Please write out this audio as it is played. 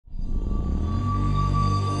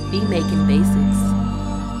Beat Making Basics.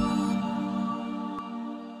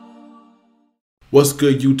 What's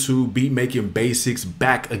good, YouTube? Beat Making Basics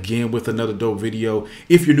back again with another dope video.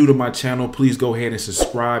 If you're new to my channel, please go ahead and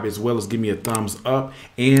subscribe, as well as give me a thumbs up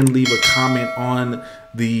and leave a comment on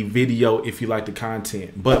the video if you like the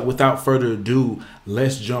content. But without further ado,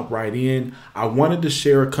 let's jump right in. I wanted to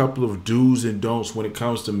share a couple of do's and don'ts when it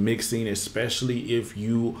comes to mixing, especially if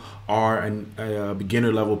you are a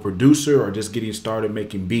beginner level producer or just getting started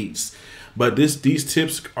making beats. But these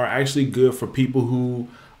tips are actually good for people who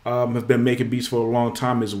have been making beats for a long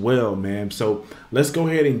time as well, man. So let's go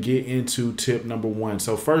ahead and get into tip number one.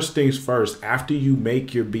 So first things first, after you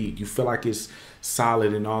make your beat, you feel like it's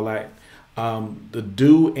solid and all that, the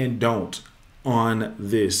do and don't on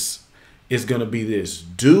this is going to be this: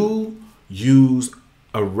 do use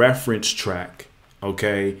a reference track,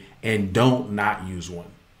 okay, and don't not use one,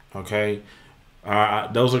 okay.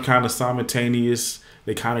 Those are kind of simultaneous.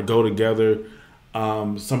 They kind of go together.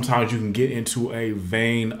 Sometimes you can get into a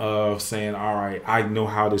vein of saying, all right, I know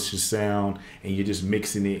how this should sound, and you're just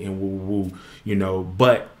mixing it and woo, you know.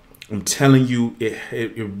 But I'm telling you,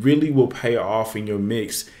 it really will pay off in your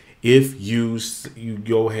mix if you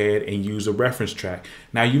go ahead and use a reference track.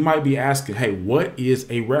 Now you might be asking, hey, what is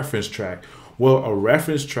a reference track? Well, a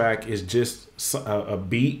reference track is just a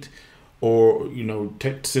beat, or, you know,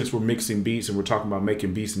 since we're mixing beats and we're talking about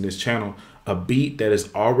making beats in this channel, a beat that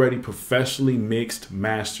is already professionally mixed,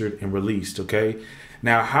 mastered, and released, okay?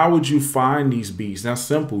 Now, how would you find these beats? Now,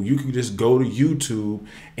 simple. You can just go to YouTube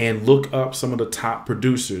and look up some of the top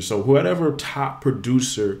producers. So whatever top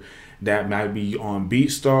producer that might be on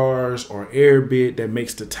BeatStars or Airbit that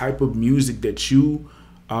makes the type of music that you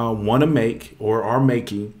want to make or are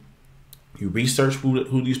making, you research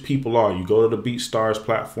who these people are. You go to the BeatStars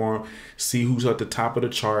platform, see who's at the top of the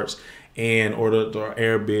charts, and or the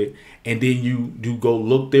Airbit, and then you go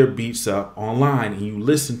look their beats up online and you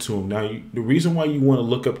listen to them. Now, the reason why you want to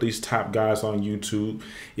look up these top guys on YouTube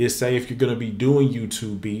is, say, if you're going to be doing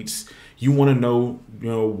YouTube beats, you want to know, you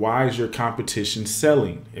know, why is your competition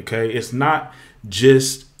selling? Okay, it's not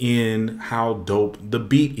just in how dope the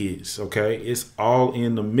beat is. Okay, it's all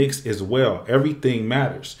in the mix as well. Everything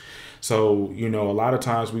matters. So, you know, a lot of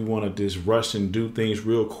times we want to just rush and do things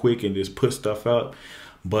real quick and just put stuff up.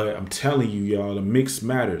 But I'm telling you, y'all, the mix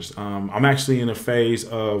matters. I'm actually in a phase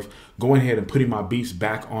of going ahead and putting my beats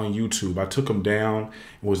back on YouTube. I took them down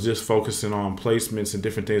and was just focusing on placements and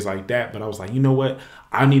different things like that. But I was like, you know what?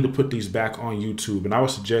 I need to put these back on YouTube. And I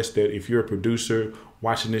would suggest that if you're a producer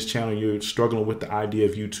watching this channel, you're struggling with the idea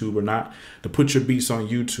of YouTube or not, to put your beats on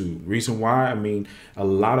YouTube. Reason why? I mean, a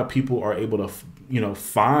lot of people are able to, you know,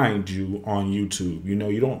 find you on YouTube. You know,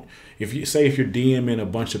 you don't, if you're DMing a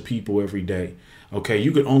bunch of people every day, okay,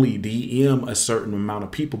 you can only DM a certain amount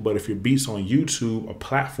of people. But if your beat's on YouTube, a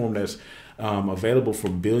platform that's available for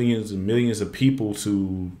billions and millions of people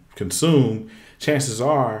to consume, chances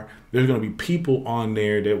are there's going to be people on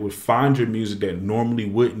there that would find your music that normally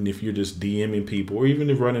wouldn't if you're just DMing people or even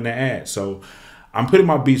if running an ad. So I'm putting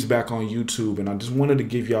my beats back on YouTube, and I just wanted to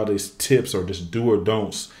give y'all these tips or just do or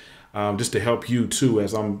don'ts, just to help you too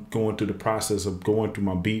as I'm going through the process of going through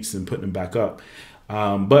my beats and putting them back up.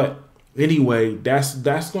 But anyway, that's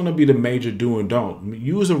going to be the major do and don't.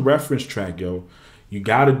 Use a reference track, yo. You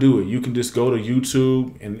got to do it. You can just go to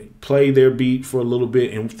YouTube and play their beat for a little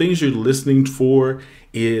bit. And things you're listening for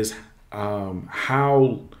is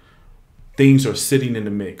how things are sitting in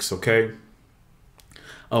the mix, okay?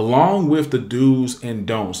 Along with the do's and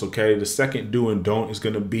don'ts, okay? The second do and don't is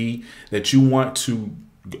going to be that you want to,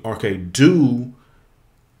 okay,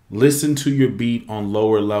 listen to your beat on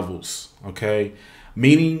lower levels, okay?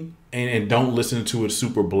 Meaning, and don't listen to it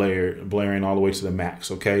super blaring all the way to the max,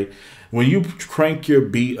 okay? When you crank your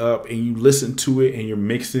beat up and you listen to it and you're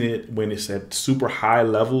mixing it when it's at super high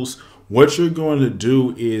levels, what you're going to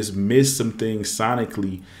do is miss some things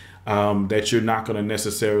sonically that you're not going to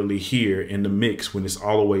necessarily hear in the mix when it's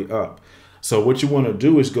all the way up. So what you want to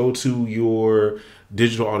do is go to your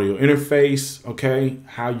digital audio interface, okay,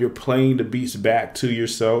 how you're playing the beats back to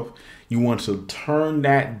yourself. You want to turn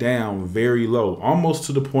that down very low, almost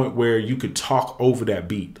to the point where you could talk over that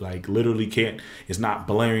beat, like literally it's not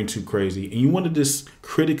blaring too crazy. And you want to just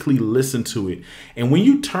critically listen to it. And when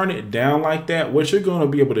you turn it down like that, what you're going to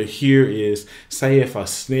be able to hear is, say, if a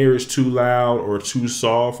snare is too loud or too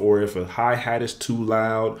soft, or if a hi-hat is too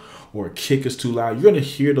loud or a kick is too loud, you're going to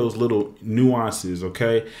hear those little nuances,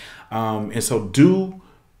 okay? And so do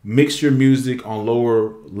mix your music on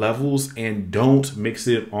lower levels and don't mix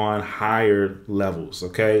it on higher levels.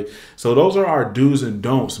 Okay, so those are our do's and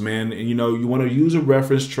don'ts, man. And you know, you want to use a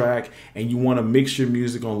reference track and you want to mix your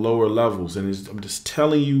music on lower levels. And I'm just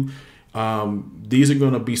telling you, these are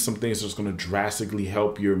going to be some things that's going to drastically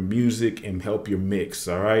help your music and help your mix.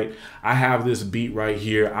 All right, I have this beat right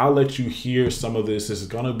here. I'll let you hear some of this. This is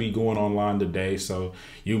going to be going online today, so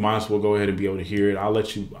you might as well go ahead and be able to hear it. I'll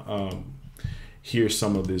let you hear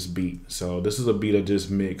some of this beat. So this is a beat I just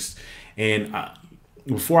mixed. And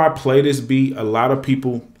before I play this beat, a lot of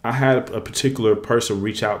people, I had a particular person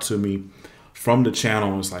reach out to me from the channel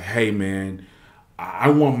and was like, hey man, I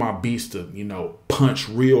want my beats to, you know, punch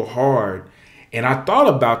real hard. And I thought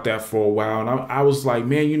about that for a while, and I was like,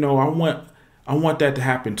 man, you know, I want that to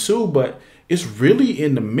happen too, but it's really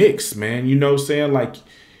in the mix, man. You know what I'm saying? Like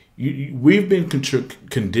we've been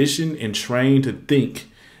conditioned and trained to think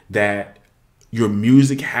that your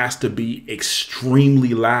music has to be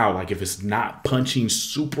extremely loud. Like if it's not punching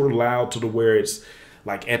super loud to the where it's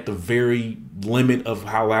like at the very limit of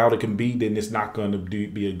how loud it can be, then it's not going to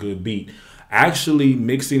be a good beat. Actually,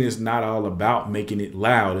 mixing is not all about making it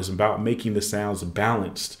loud. It's about making the sounds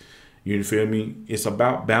balanced. You feel me? It's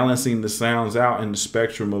about balancing the sounds out in the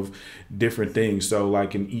spectrum of different things. So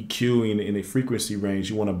like in EQ in a frequency range,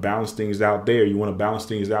 you want to balance things out there. You want to balance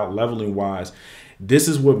things out leveling wise. This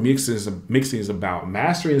is what mixing is about.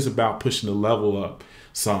 Mastering is about pushing the level up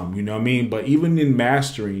some, you know what I mean? But even in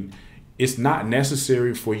mastering, it's not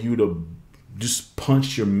necessary for you to just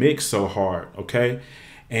punch your mix so hard, okay?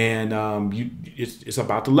 And it's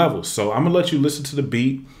about the levels. So I'm gonna let you listen to the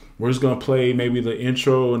beat. We're just gonna play maybe the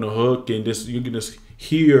intro and the hook, and you can just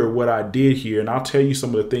hear what I did here, and I'll tell you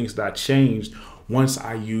some of the things that I changed once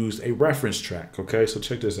I used a reference track, okay? So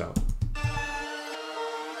check this out.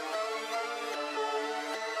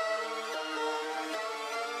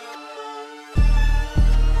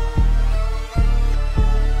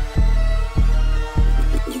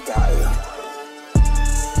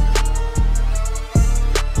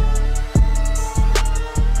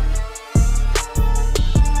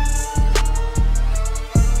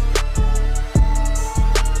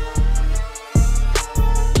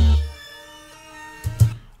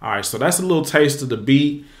 All right, so that's a little taste of the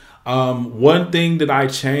beat. One thing that I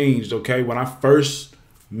changed, okay, when I first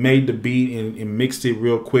made the beat and mixed it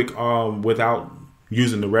real quick without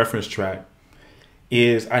using the reference track,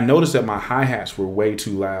 is I noticed that my hi-hats were way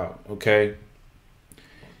too loud, okay?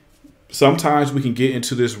 Sometimes we can get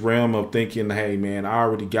into this realm of thinking, hey, man, I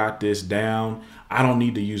already got this down. I don't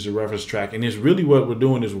need to use the reference track. And it's really what we're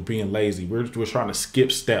doing is we're being lazy. We're trying to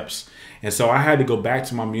skip steps. And so I had to go back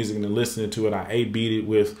to my music and listen to it. I A-beat it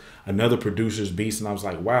with another producer's beats. And I was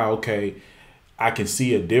like, wow, okay, I can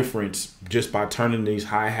see a difference just by turning these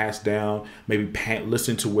hi-hats down, maybe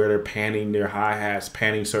listen to where they're panning their hi-hats,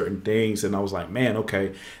 panning certain things. And I was like, man,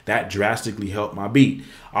 okay, that drastically helped my beat.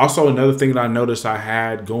 Also, another thing that I noticed I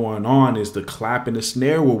had going on is the clap and the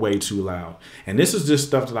snare were way too loud. And this is just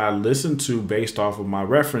stuff that I listened to based off of my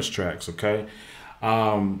reference tracks, okay?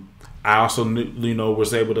 I also, you know,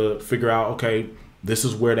 was able to figure out, okay, this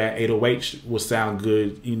is where that 808 will sound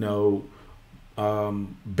good, you know,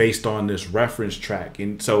 based on this reference track.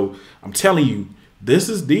 And so I'm telling you,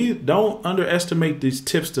 don't underestimate these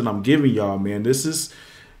tips that I'm giving y'all, man. This is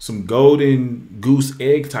some golden goose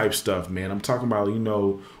egg type stuff, man. I'm talking about, you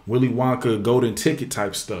know, Willy Wonka golden ticket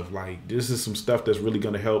type stuff. Like this is some stuff that's really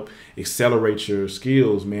going to help accelerate your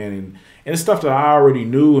skills, man. And it's stuff that I already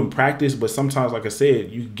knew and practiced, but sometimes, like I said,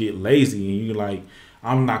 you get lazy and you're like,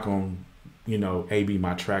 I'm not going to, you know, A-B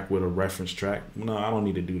my track with a reference track. No, I don't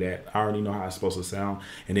need to do that. I already know how it's supposed to sound.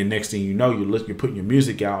 And then next thing you know, you're putting your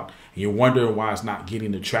music out and you're wondering why it's not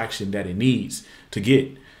getting the traction that it needs to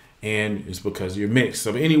get. And it's because you're mixed.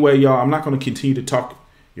 So anyway, y'all, I'm not going to continue to talk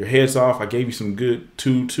your heads off. I gave you some good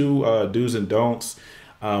two do's and don'ts.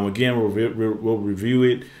 Again, we'll review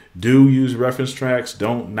it. Do use reference tracks.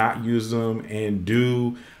 Don't not use them. And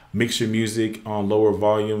do mix your music on lower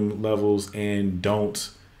volume levels, and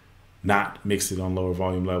don't not mix it on lower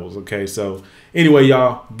volume levels. Okay, so anyway,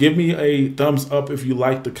 y'all, give me a thumbs up if you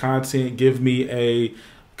like the content. Give me a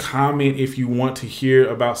comment if you want to hear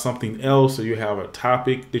about something else, or you have a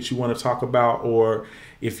topic that you want to talk about, or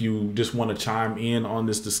if you just want to chime in on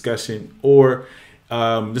this discussion, or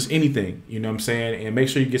just anything, you know what I'm saying? And make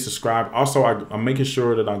sure you get subscribed. Also, I'm making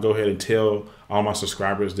sure that I go ahead and tell all my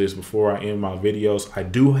subscribers this before I end my videos. I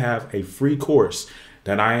do have a free course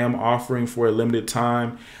that I am offering for a limited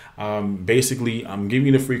time. Basically, I'm giving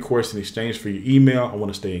you the free course in exchange for your email. I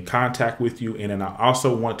want to stay in contact with you. And then I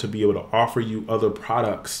also want to be able to offer you other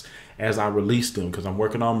products as I release them, because I'm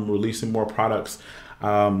working on releasing more products.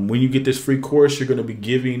 When you get this free course, you're going to be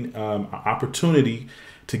giving an opportunity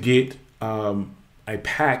to get a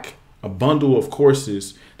bundle of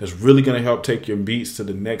courses that's really going to help take your beats to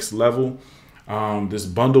the next level. This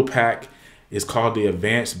bundle pack is called the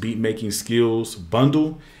Advanced Beat Making Skills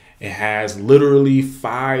Bundle. It has literally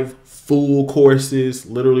 5 full courses,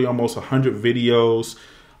 literally almost 100 videos,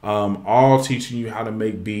 all teaching you how to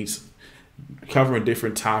make beats, covering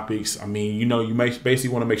different topics. I mean, you know, you basically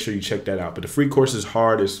want to make sure you check that out. But the free course is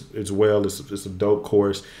hard as well. It's a dope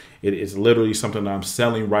course. It's literally something that I'm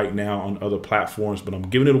selling right now on other platforms, but I'm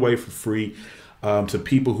giving it away for free to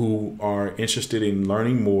people who are interested in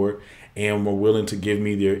learning more and were willing to give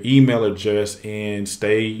me their email address and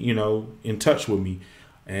stay, you know, in touch with me.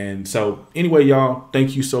 And so anyway, y'all,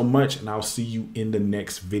 thank you so much, and I'll see you in the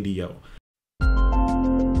next video.